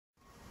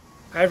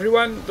Hi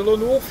everyone, the Lone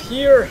Wolf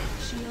here.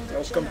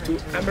 Welcome to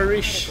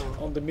Amerish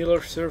on the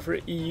Miller server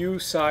EU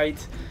side.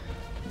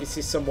 This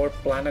is some more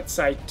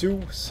Planetside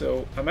 2,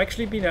 so I'm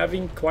actually been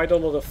having quite a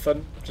lot of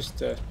fun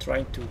just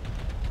trying to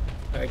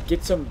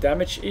get some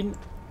damage in,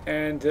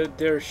 and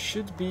there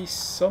should be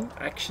some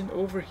action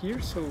over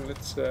here, so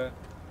let's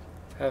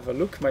have a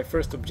look. My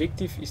first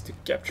objective is to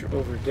capture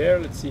over there.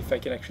 Let's see if I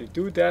can actually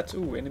do that.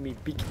 Ooh, enemy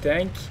big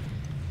tank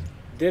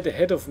dead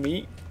ahead of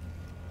me.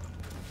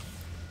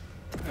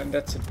 And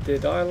that's a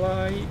dead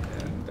ally,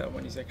 and that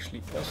one is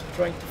actually also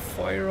trying to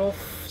fire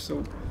off.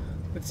 So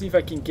let's see if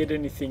I can get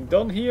anything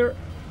done here.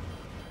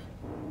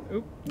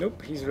 Oh,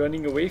 nope, he's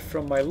running away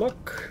from my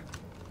lock.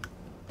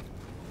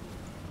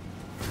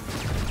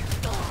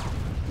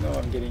 Now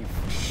I'm getting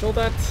shot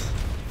at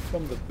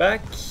from the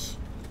back.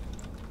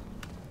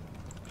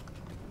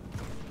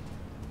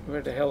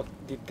 Where the hell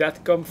did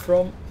that come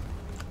from?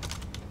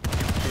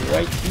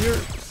 Right here.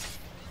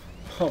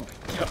 Oh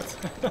my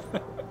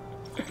god.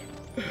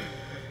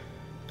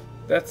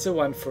 That's a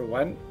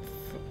 1-for-1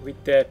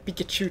 with the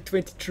Pikachu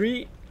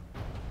 23.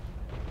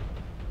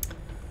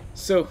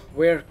 So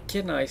where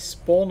can I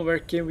spawn? Where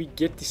can we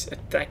get this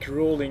attack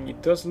rolling?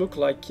 It does look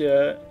like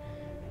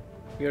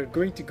we are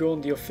going to go on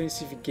the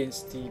offensive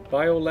against the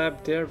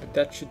biolab there, but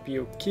that should be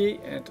okay.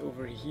 And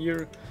over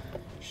here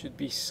should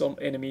be some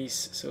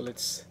enemies. So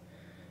let's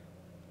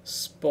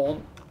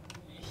spawn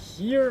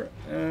here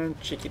and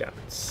check it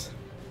out.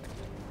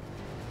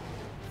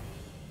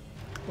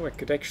 Oh, I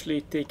could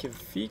actually take a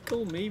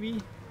vehicle,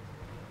 maybe?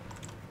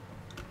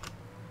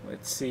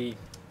 Let's see.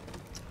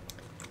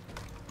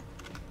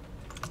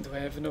 Do I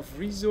have enough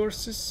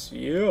resources?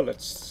 Yeah,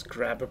 let's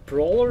grab a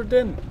brawler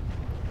then.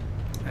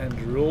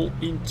 And roll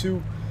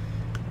into...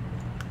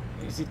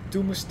 Is it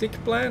Stick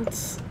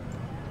Plant?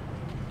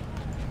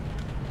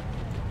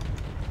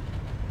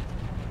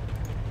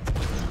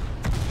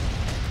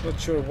 Not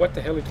sure what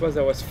the hell it was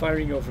I was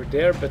firing over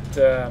there, but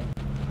a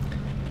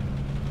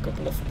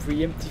couple of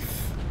preemptive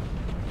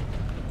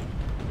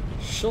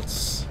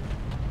shots.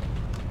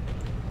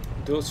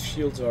 Those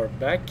shields are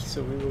back,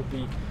 so we will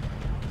be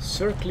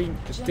circling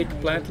the stick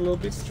plant a little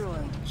bit.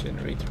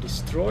 Generator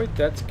destroyed,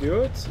 that's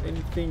good.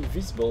 Anything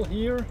visible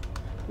here?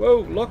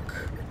 Whoa,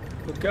 lock!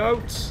 Look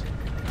out!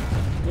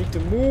 Need to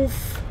move.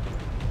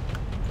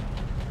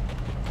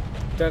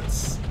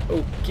 That's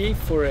okay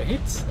for a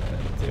hit.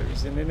 There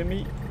is an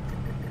enemy.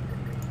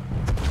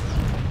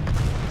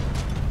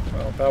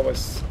 Well, that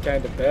was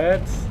kind of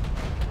bad.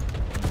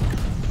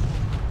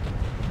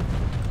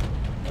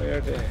 Where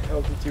the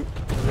hell did you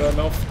run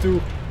off to?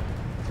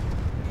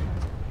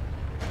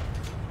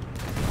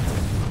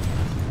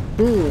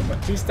 Boom!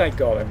 At least I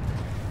got him.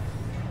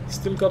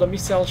 Still got a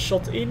missile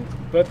shot in,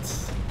 but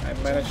I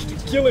managed to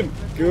kill him.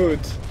 Good.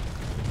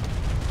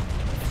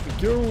 Off we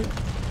go.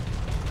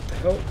 What the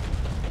hell?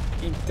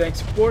 In tank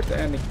support,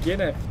 and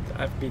again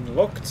I've been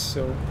locked,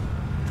 so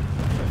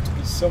I have to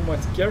be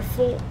somewhat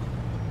careful.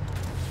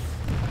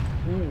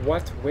 Who,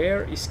 what,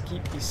 where is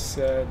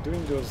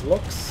doing those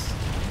locks?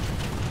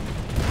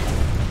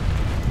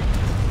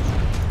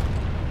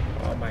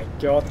 Oh my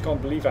god,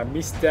 can't believe I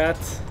missed that.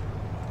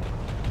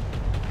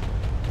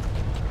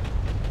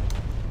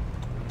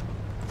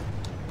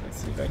 Let's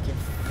see if I can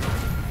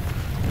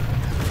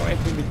find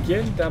him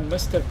again. That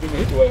must have been a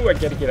hit. Whoa, I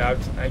gotta get out.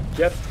 I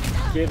gotta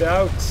get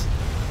out.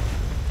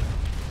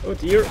 Oh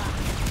dear.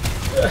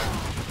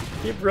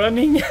 Keep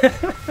running.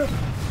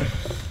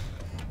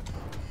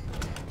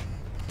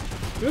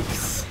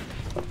 Oops.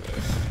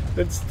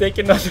 Let's take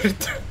another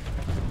turn.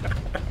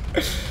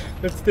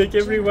 Let's take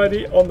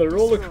everybody on the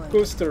roller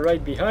coaster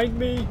right behind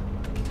me.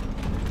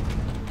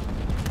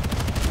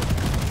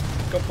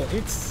 Couple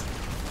hits.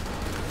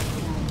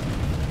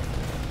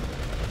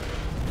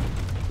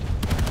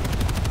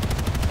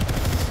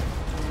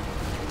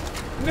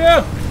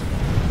 No!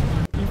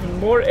 Even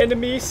more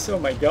enemies. Oh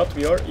my god,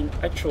 we are in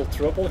actual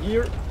trouble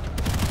here.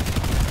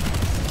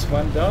 That's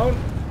one down.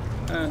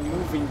 And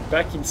moving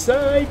back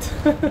inside.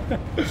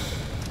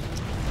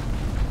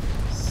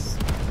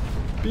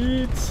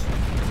 Speed.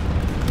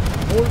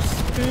 More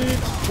speed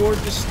for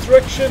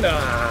destruction.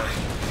 Ah,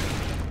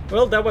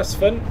 well, that was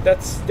fun.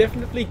 That's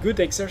definitely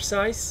good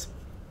exercise.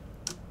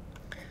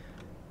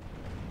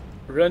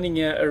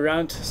 Running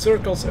around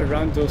circles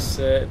around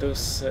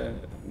those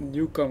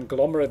new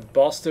conglomerate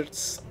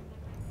bastards.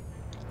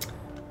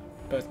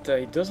 But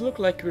it does look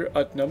like we're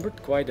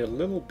outnumbered quite a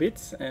little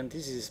bit, and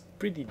this is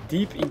pretty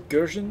deep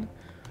incursion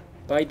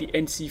by the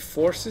NC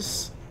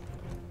forces.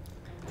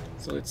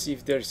 So let's see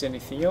if there's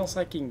anything else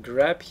I can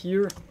grab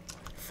here.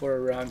 For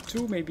round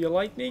 2, maybe a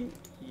lightning?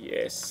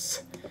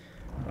 Yes.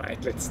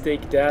 Right, let's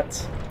take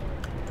that.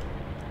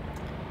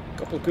 A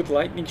couple good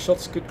lightning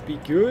shots could be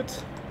good.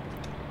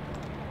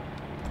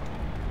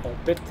 I'll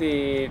bet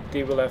they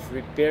will have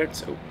repaired.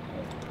 So I'll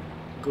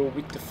go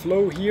with the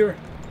flow here.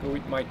 Go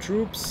with my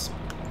troops.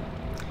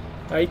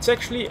 It's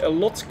actually a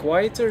lot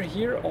quieter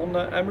here on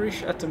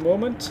Amerish at the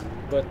moment,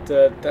 but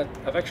that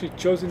I've actually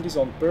chosen this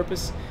on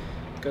purpose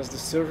because the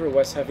server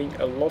was having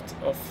a lot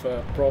of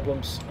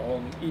problems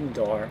on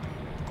Indar.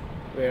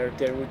 where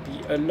there would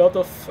be a lot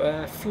of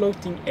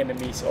floating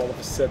enemies all of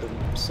a sudden.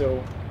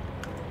 So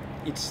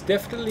it's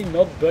definitely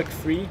not bug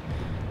free,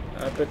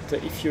 but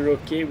if you're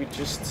okay with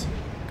just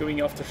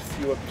going after a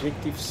few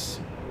objectives.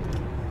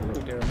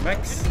 Oh, there are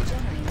max.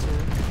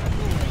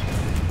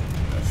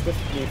 That's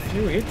definitely a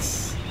few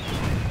hits.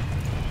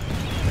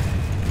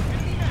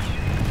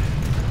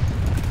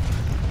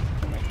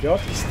 Oh my god,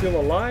 he's still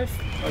alive.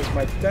 How's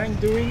my tank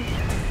doing?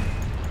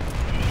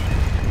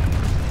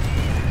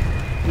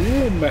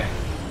 Boom!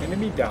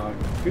 Enemy down.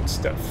 Good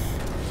stuff.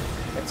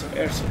 Got some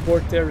air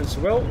support there as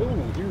well.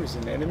 Oh, here's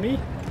an enemy.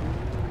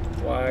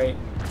 Why,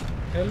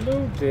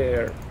 hello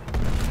there.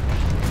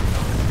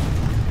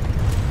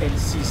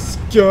 NC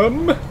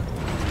scum!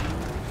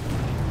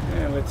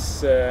 And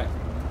let's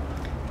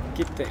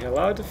get the hell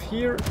out of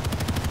here.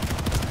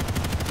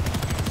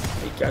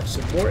 Take out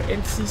some more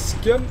NC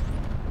scum.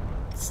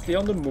 Stay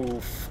on the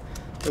move.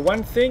 The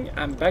one thing,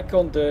 I'm back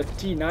on the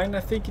T9, I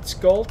think it's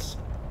called.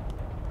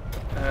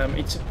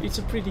 It's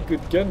a pretty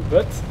good gun,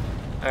 but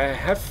I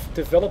have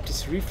developed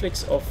this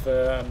reflex of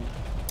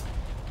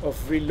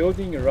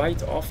reloading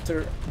right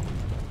after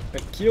a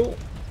kill,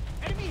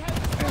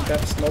 and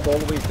that's not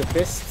always the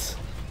best.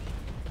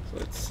 So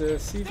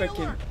let's see if I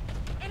can.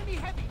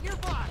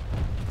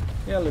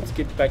 Yeah, let's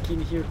get back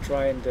in here,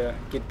 try and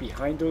get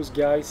behind those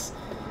guys,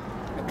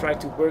 and try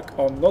to work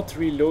on not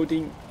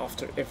reloading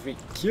after every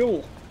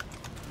kill.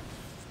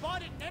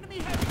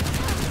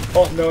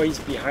 Oh no, he's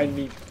behind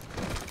me.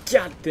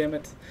 God damn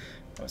it.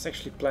 I was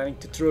actually planning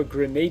to throw a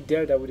grenade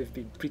there, that would have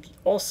been pretty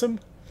awesome.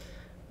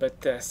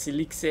 But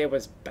Silixe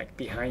was back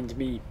behind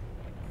me.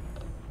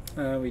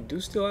 We do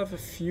still have a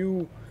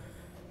few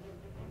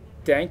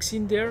tanks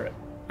in there,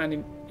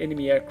 and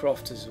enemy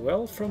aircraft as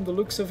well from the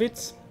looks of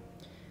it.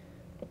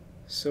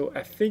 So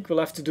I think we'll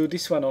have to do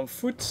this one on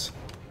foot.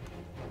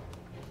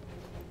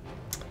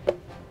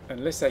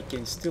 Unless I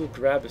can still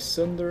grab a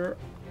Sunder,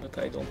 but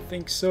I don't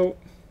think so.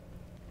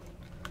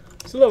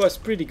 So that was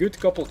pretty good,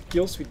 couple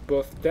kills with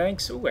both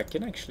tanks. Oh, I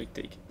can actually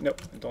take it. No,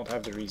 I don't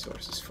have the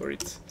resources for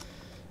it.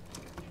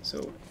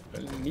 So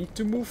we'll need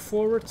to move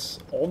forwards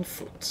on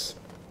foot.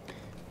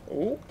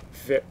 Oh,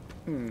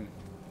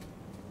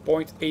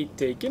 point 8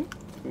 taken.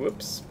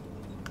 Whoops.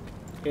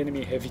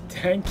 Enemy heavy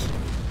tank.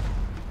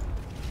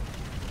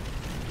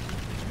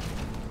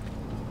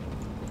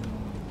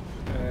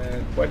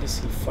 And what is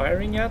he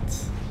firing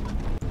at?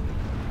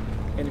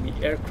 Enemy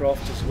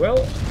aircraft as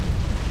well.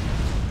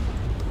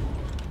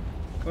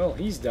 Well,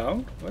 he's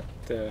down. What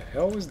the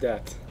hell was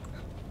that?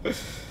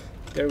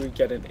 There we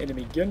get an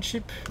enemy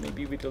gunship,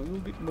 maybe with a little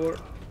bit more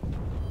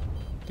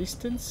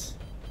distance.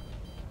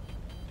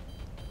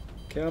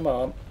 Come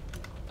on.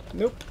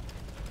 Nope.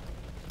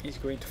 He's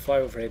going to fly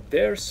overhead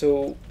there,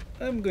 so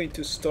I'm going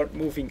to start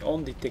moving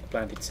on the tech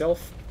plant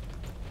itself.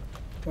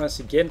 Once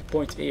again,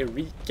 point A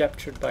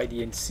recaptured by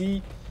the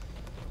NC.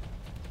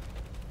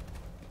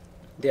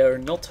 There are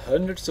not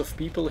hundreds of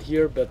people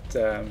here, but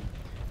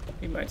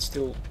we might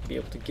still be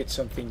able to get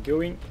something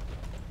going.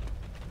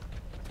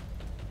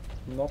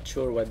 Not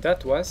sure what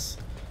that was.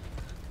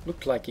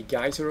 Looked like a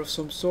geyser of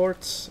some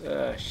sort.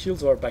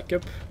 Shields are back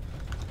up.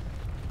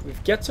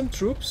 We've got some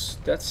troops.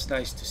 That's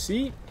nice to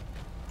see.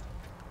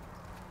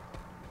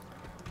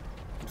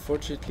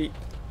 Unfortunately,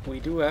 we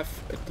do have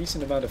a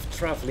decent amount of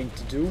traveling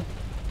to do.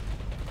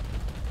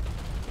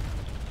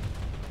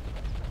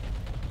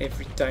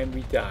 Every time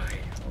we die.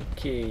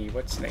 Okay,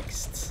 what's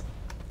next?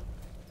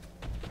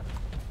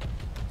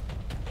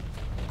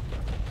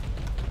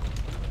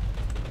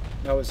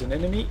 Now is an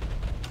enemy.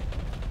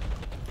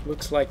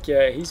 Looks like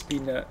he's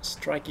been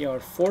striking our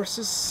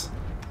forces.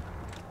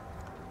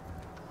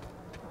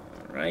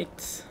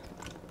 Alright.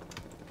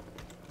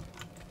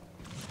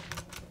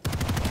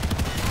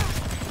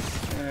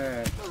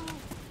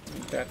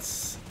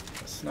 That's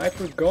a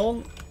sniper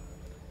gone.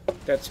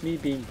 That's me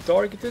being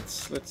targeted.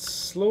 Let's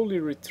slowly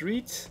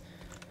retreat.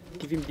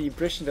 Give him the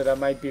impression that I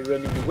might be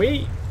running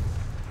away.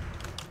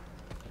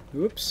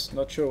 Oops,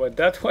 not sure what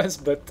that was,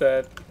 but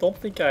don't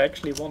think I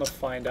actually want to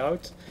find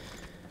out.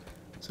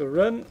 So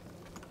run.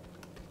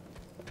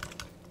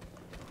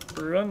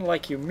 Run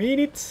like you mean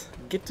it.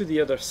 Get to the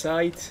other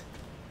side.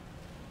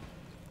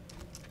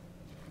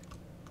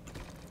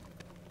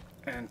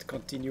 And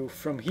continue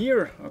from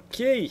here.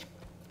 Okay.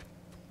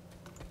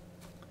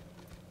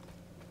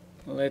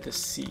 Let us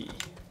see.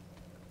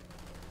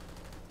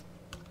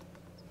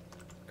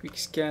 Quick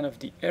scan of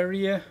the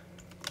area.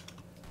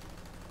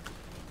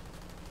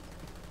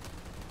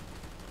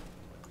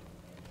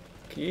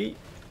 Okay.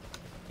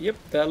 Yep,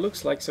 that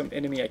looks like some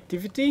enemy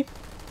activity.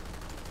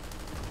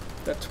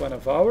 That's one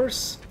of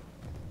ours.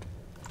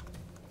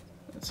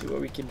 Let's see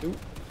what we can do.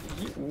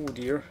 Oh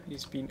dear,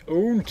 he's been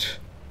owned.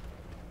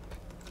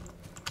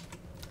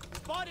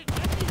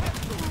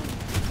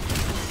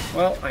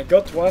 Well, I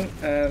got one,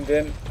 and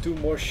then two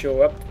more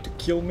show up to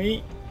kill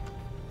me.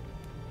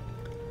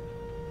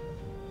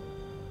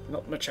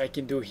 Not much I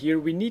can do here.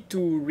 We need to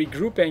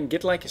regroup and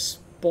get like a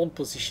spawn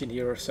position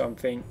here or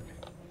something.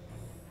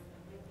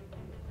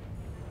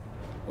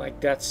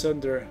 Like that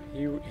Sunder,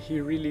 he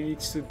really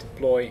needs to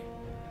deploy.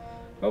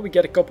 Well, we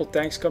get a couple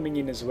tanks coming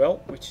in as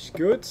well, which is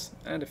good.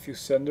 And a few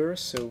Thunderers,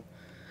 so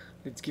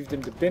let's give them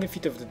the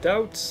benefit of the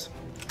doubt.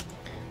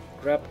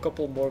 Grab a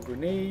couple more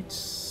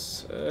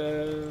grenades.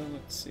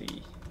 Let's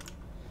see.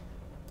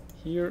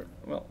 Here,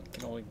 well, I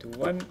can only do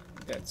one.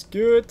 That's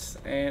good.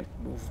 And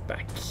move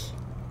back.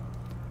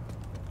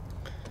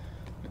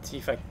 Let's see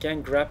if I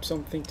can grab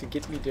something to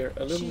get me there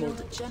a little more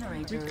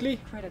quickly.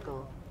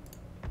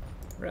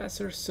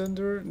 Racer,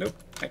 Thunder. Nope,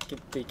 I can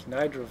take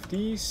neither of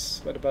these.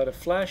 What about a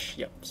flash?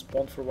 Yep,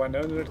 spawn for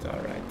 100.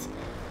 Alright.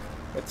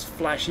 Let's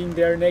flash in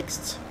there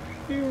next.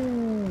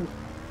 Phew.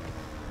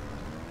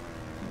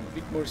 A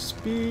bit more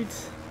speed.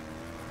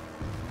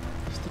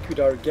 Stick with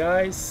our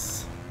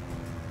guys.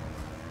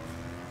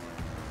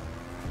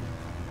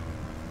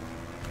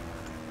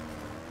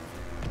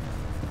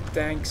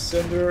 Tanks,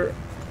 Thunder.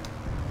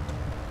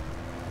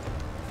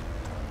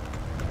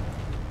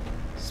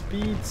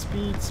 Speed,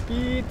 speed,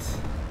 speed.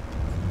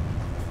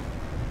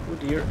 Oh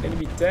dear,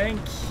 enemy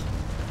tank.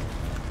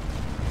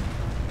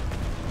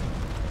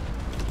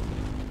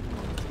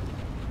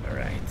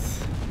 Alright.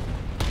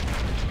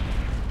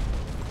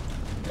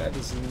 That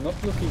is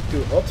not looking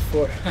too hot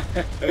for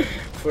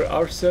for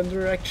our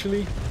Thunder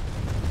actually.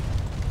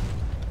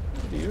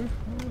 Oh dear.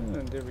 Oh,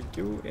 and there we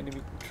go,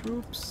 enemy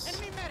troops.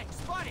 Enemy medic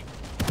spotted.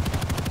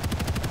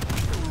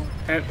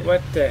 And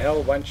what the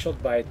hell, one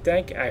shot by a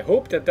tank. I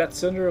hope that that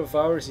Thunder of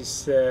ours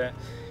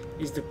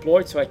is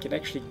deployed so I can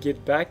actually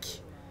get back.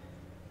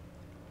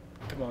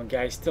 Come on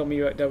guys, tell me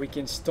that we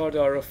can start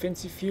our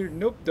offensive here.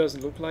 Nope,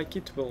 doesn't look like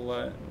it.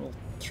 We'll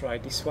try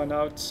this one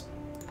out.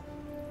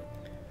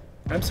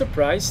 I'm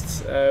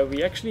surprised.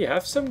 We actually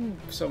have some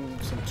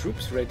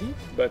troops ready,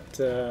 but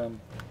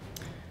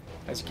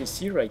as you can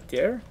see right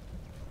there,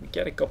 we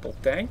get a couple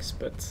tanks,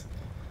 but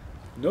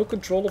no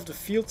control of the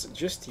field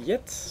just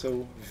yet,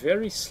 so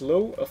very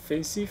slow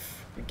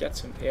offensive. We got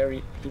some air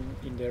in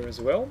there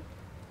as well.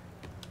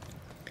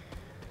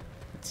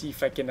 Let's see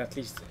if I can at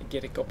least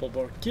get a couple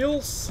more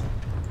kills.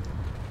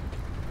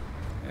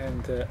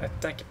 And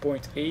attack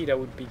point A, that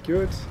would be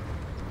good.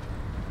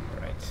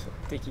 Alright,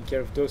 taking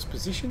care of those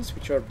positions,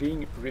 which are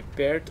being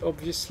repaired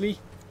obviously.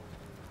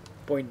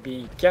 Point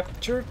being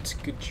captured,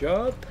 good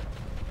job.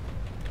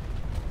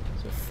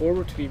 So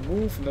forward we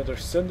move, another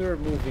Thunder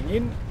moving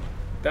in.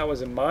 That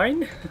was a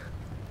mine.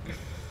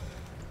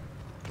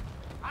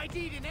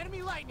 ID'd an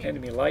enemy lightning.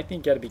 Enemy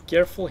lightning, gotta be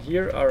careful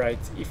here. Alright,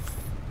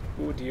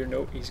 oh dear,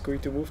 no, he's going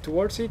to move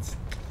towards it.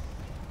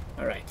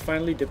 Alright,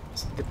 finally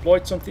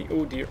deployed something.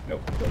 Oh dear, no,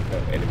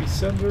 enemy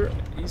Thunder.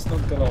 He's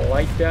not gonna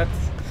like that.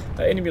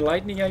 Enemy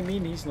lightning, I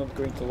mean, he's not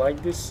going to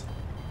like this.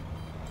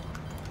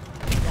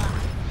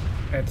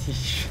 And he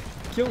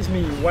kills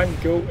me in one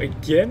go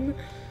again.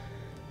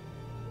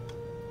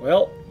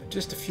 Well,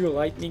 just a few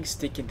lightnings,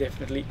 they can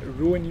definitely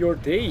ruin your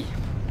day.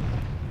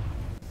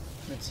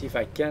 Let's see if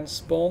I can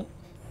spawn.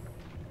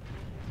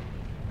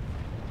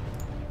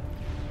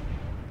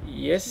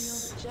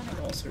 Yes,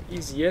 the answer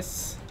is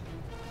yes.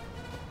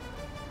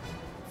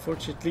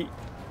 Fortunately,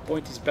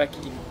 point is back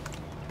in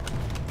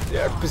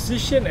their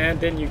position, and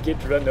then you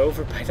get run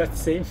over by that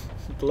same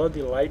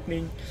bloody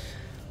lightning.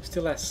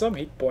 Still has some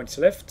hit points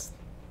left.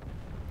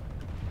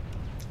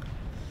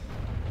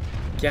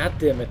 God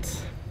damn it.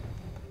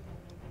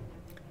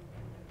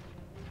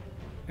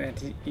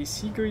 And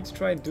is he going to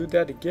try and do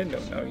that again? No,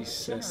 now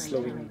he's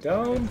slowing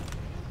down.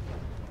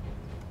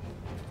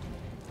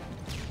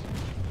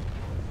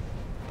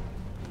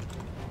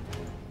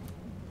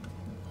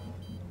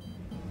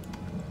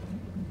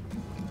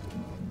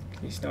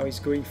 At least now he's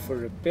going for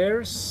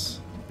repairs.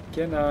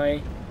 Can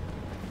I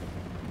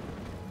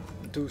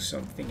do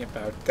something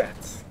about that?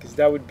 Because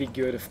that would be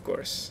good, of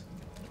course.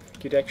 If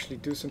we could actually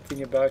do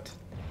something about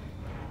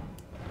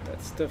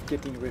that stuff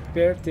getting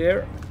repaired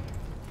there.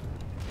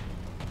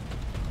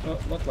 Well,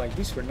 not like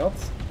this, we're not.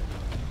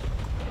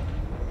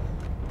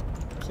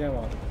 Come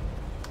on.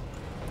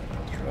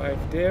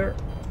 Drive there.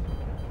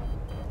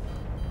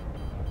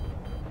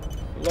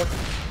 Lock.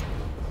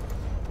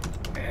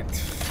 And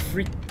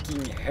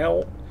freaking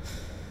hell.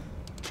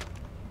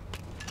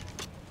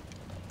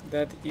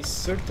 That is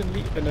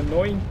certainly an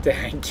annoying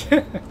tank.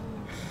 Did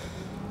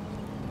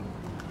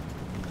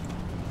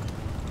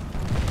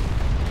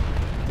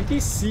he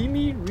see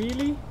me,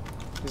 really?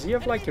 Does he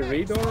have like a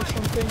radar or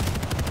something?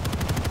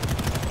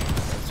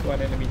 That's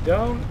one enemy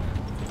down.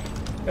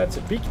 That's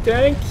a big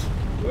tank.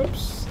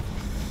 Whoops.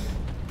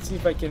 Let's see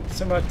if I can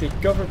somehow take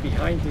cover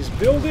behind this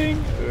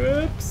building.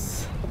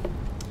 Whoops.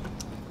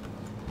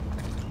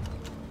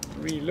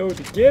 Reload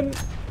again.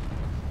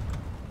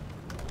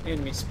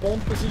 Enemy spawn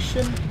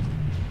position.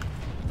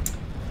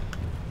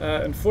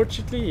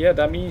 Unfortunately, yeah,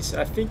 that means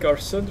I think our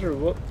Thunder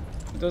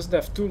doesn't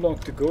have too long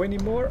to go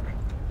anymore.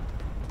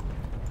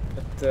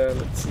 But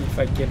let's see if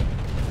I can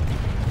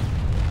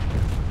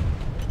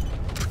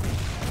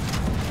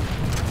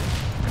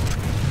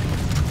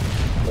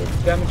all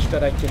the damage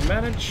that I can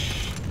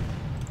manage.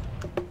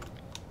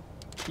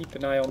 Keep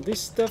an eye on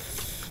this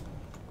stuff.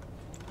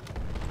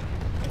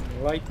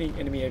 Enemy lightning,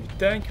 enemy heavy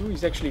tank. Ooh,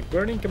 he's actually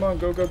burning. Come on,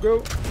 go, go,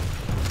 go.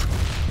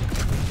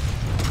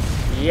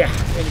 Yeah,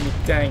 enemy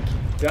tank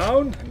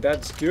down, and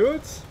that's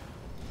good.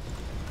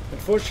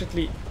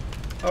 Unfortunately,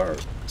 our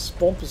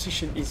spawn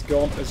position is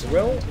gone as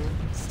well.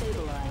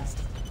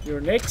 You're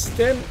next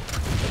then.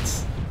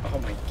 It's, oh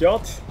my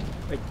god.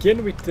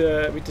 Again with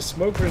the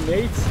smoke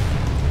grenade.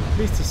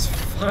 This is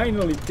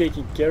finally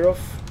taken care of.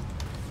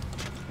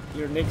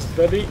 You're next,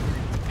 buddy.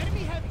 Enemy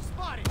heavy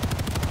spotted.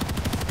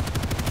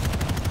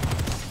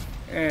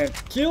 And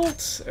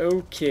killed.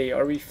 Okay,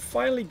 are we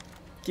finally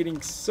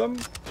getting some,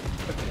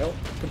 what the hell,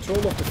 control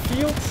of the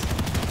field?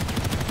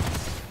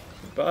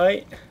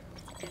 Goodbye.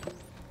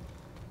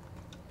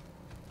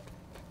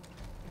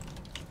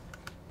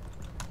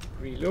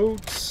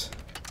 Reloads.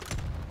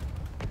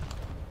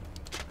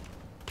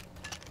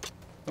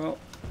 Well,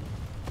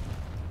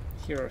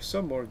 here are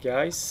some more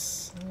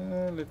guys.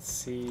 Let's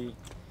see.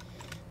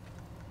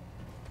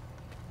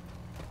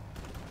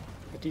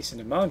 A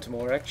decent amount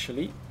more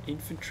actually.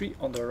 Infantry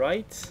on the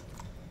right.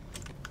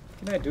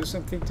 Can I do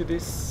something to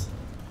this?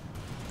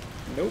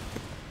 Nope.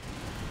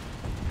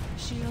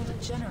 Shield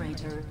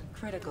generator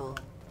critical.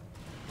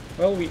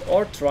 Well, we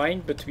are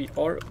trying, but we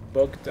are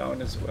bogged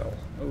down as well.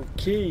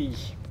 Okay.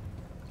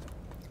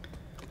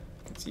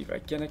 Let's see if I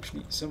can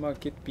actually somehow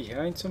get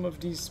behind some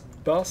of these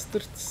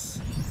bastards.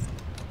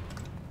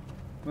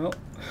 Well,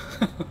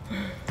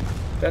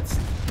 that's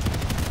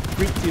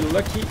pretty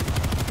lucky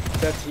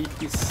that he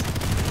is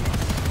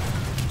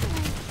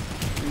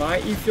my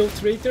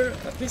infiltrator.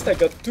 At least I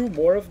got 2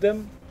 more of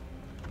them.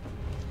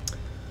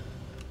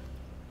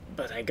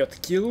 But I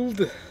got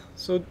killed.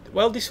 So,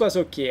 well, this was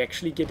okay.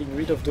 Actually, getting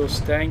rid of those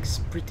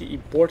tanks, pretty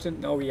important.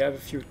 Now we have a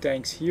few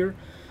tanks here.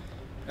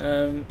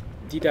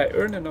 Did I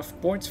earn enough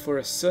points for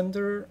a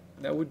Sunder?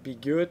 That would be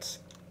good.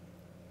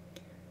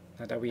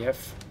 Now that we have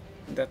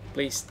that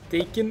place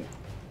taken.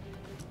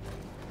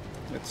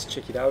 Let's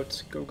check it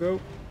out. Go, go.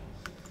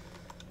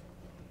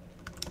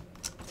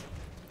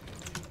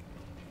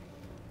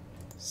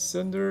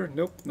 Sunder.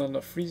 Nope, not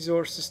enough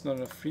resources. Not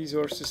enough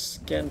resources.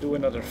 Can do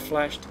another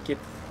flash to get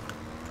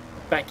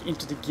back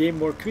into the game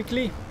more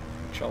quickly,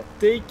 which I'll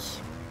take.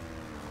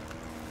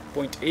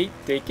 Point 8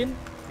 taken,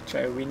 which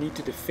we need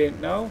to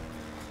defend now.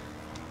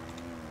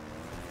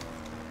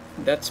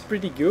 That's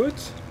pretty good.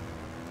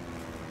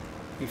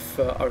 If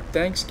our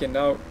tanks can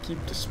now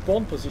keep the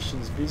spawn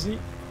positions busy,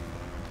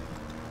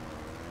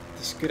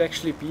 this could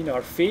actually be in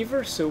our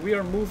favor. So we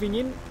are moving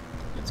in.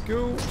 Let's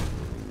go.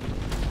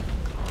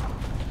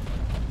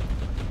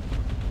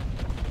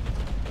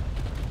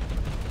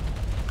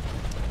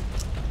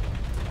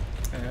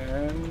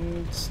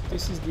 And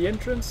this is the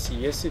entrance.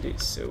 Yes, it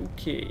is.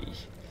 Okay.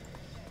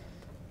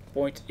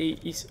 Point A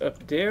is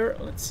up there.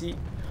 Let's see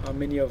how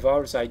many of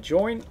ours I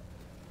join.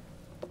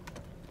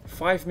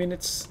 5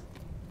 minutes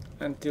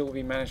until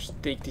we manage to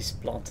take this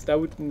plant. That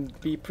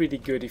would be pretty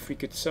good if we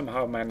could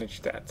somehow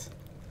manage that.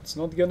 It's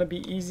not gonna be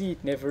easy,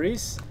 it never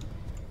is.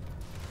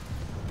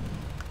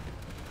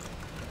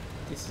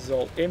 This is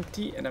all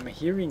empty and I'm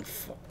hearing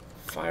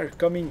fire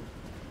coming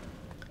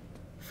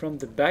from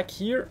the back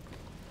here.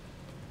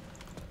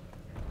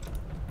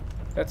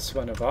 That's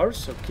one of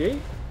ours, okay.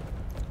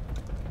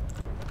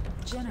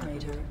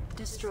 Generator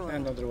destroyed.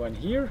 Another one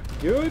here,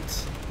 good.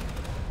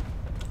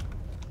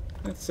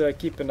 Let's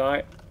keep an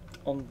eye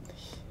on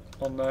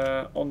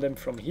them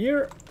from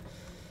here.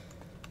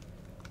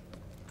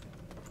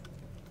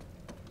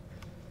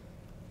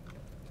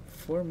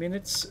 Four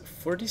minutes,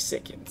 40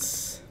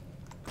 seconds.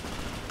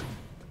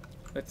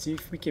 Let's see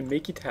if we can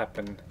make it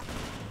happen.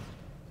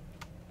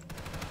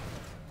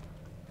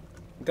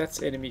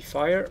 That's enemy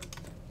fire.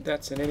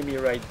 That's an enemy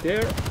right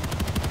there.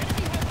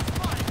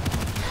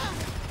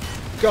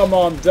 Come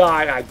on,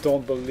 die! I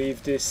don't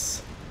believe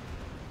this.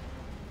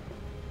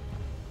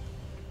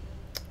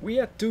 We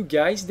had 2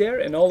 guys there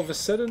and all of a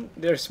sudden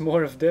there's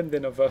more of them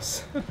than of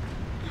us.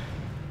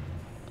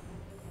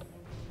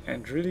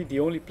 And really the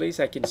only place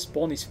I can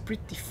spawn is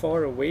pretty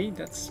far away.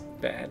 That's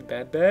bad,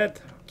 bad,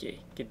 bad. Okay,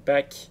 get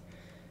back.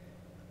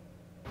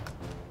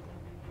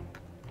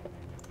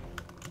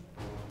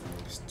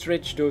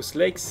 Stretch those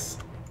legs.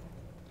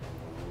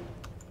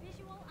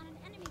 Visual on an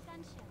enemy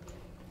gunship.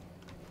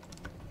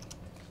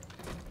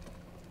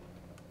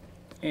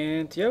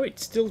 And yeah,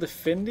 it's still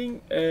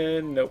defending.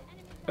 No.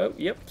 Oh,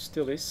 yep,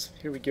 still is.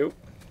 Here we go.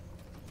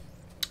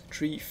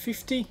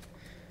 350.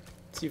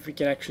 Let's see if we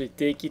can actually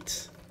take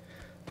it.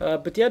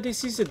 But yeah,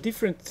 this is a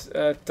different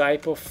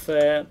type of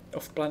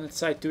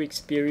Planetside 2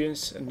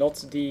 experience,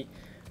 not the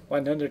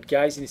 100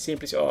 guys in the same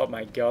place. Oh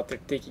my god, they're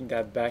taking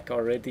that back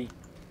already.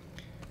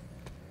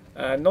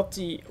 Not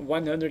the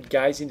 100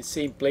 guys in the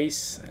same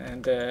place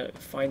and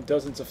find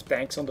dozens of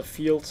tanks on the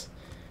field.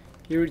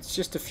 Here it's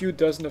just a few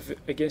dozen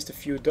against a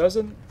few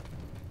dozen.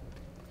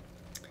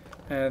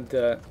 And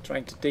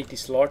trying to take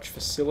this large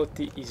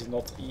facility is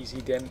not easy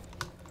then.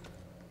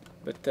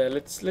 But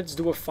let's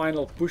do a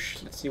final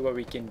push. Let's see what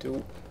we can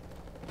do.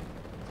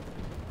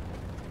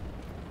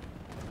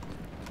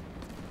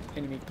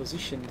 Enemy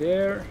position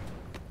there.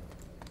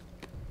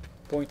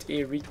 Point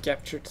A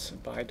recaptured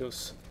by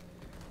those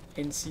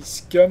NC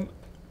scum.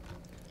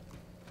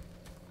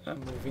 I'm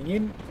moving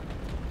in.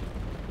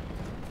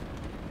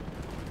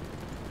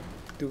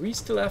 Do we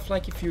still have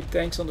like a few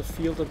tanks on the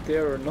field up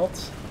there or not?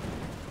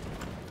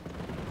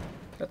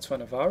 That's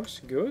one of ours.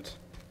 Good.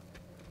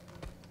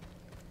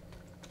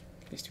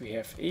 At least we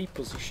have a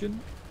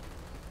position.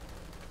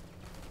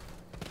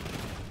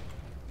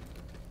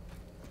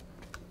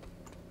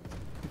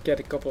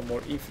 Get a couple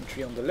more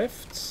infantry on the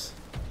left.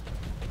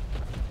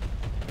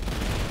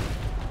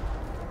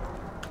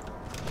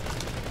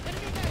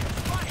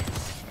 Right,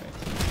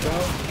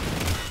 down.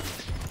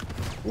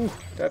 Ooh,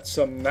 that's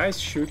some nice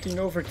shooting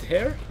over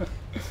there.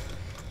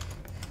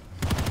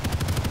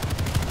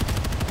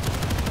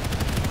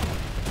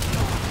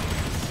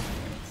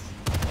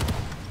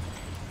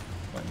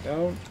 One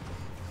down.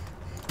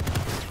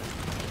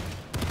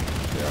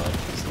 Yeah,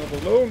 he's not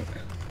alone.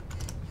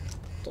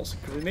 Toss a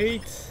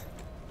grenade.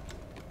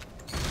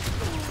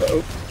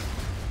 Uh-oh.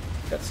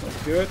 That's not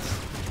good.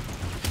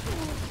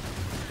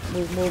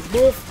 Move, move,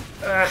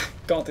 move. Ah,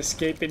 can't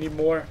escape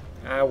anymore.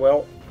 Ah,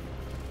 well.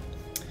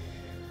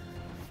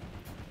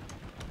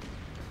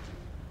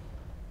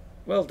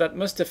 Well, that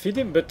must have hit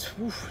him, but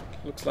oof,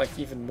 looks like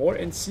even more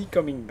NC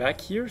coming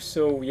back here.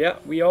 So yeah,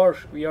 we are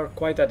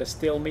quite at a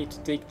stalemate to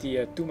take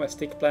the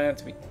Tumastik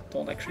plant. We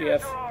don't actually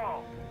have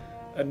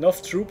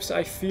enough troops,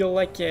 I feel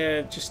like,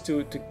 just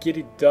to get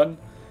it done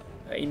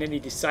in any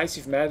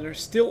decisive manner.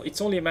 Still,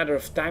 it's only a matter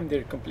of time.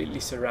 They're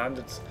completely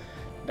surrounded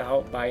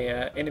now by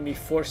enemy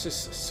forces.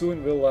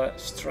 Soon we'll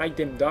strike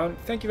them down.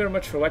 Thank you very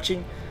much for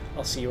watching.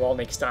 I'll see you all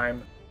next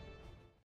time.